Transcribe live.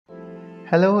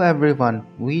Hello everyone,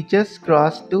 we just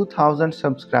crossed 2000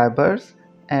 subscribers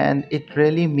and it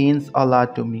really means a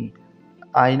lot to me.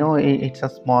 I know it's a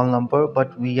small number,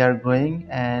 but we are growing,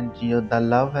 and the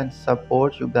love and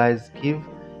support you guys give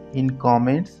in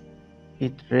comments,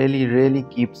 it really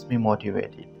keeps me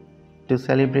motivated. To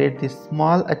celebrate this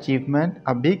small achievement,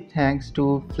 a big thanks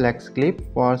to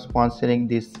FlexClip for sponsoring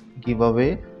this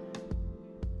giveaway.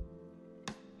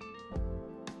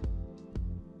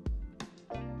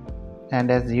 And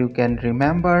as you can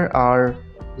remember, our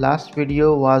last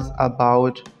video was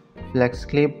about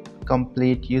FlexClip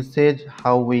complete usage,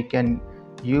 how we can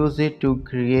use it to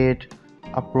create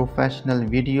a professional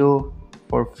video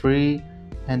for free,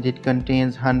 and it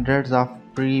contains hundreds of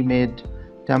pre-made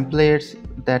templates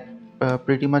that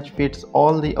pretty much fits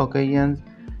all the occasions.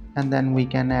 And then we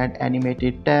can add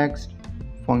animated text,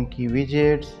 funky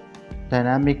widgets,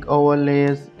 dynamic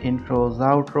overlays, intros,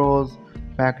 outros,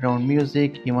 background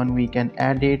music. Even we can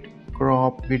edit,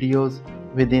 crop videos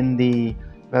within the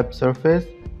web surface.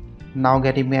 Now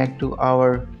getting back to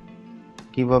our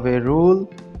giveaway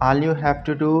rule, all you have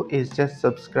to do is just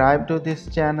subscribe to this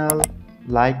channel,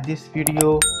 like this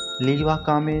video, leave a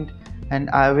comment, and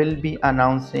I will be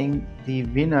announcing the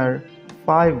winner,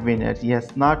 5 winners,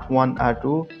 yes, not 1 or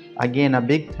 2. Again, a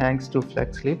big thanks to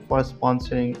FlexClip for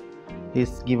sponsoring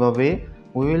this giveaway.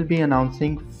 We will be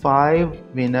announcing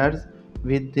 5 winners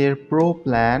with their pro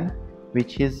plan,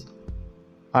 which is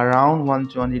around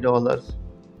 $120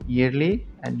 yearly,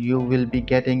 and you will be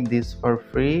getting this for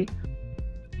free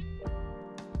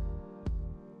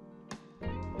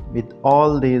with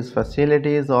all these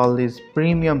facilities, all these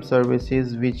premium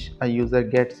services which a user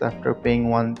gets after paying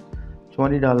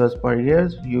 $120 per year.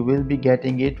 You will be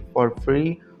getting it for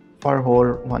free for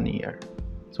whole 1 year.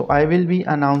 So I will be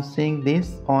announcing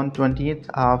this on 20th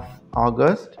of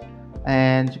August,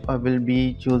 and I will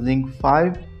be choosing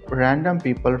 5 random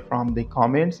people from the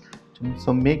comments.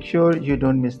 So make sure you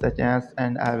don't miss the chance,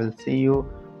 and I will see you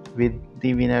with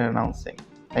the winner announcing.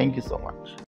 Thank you so much.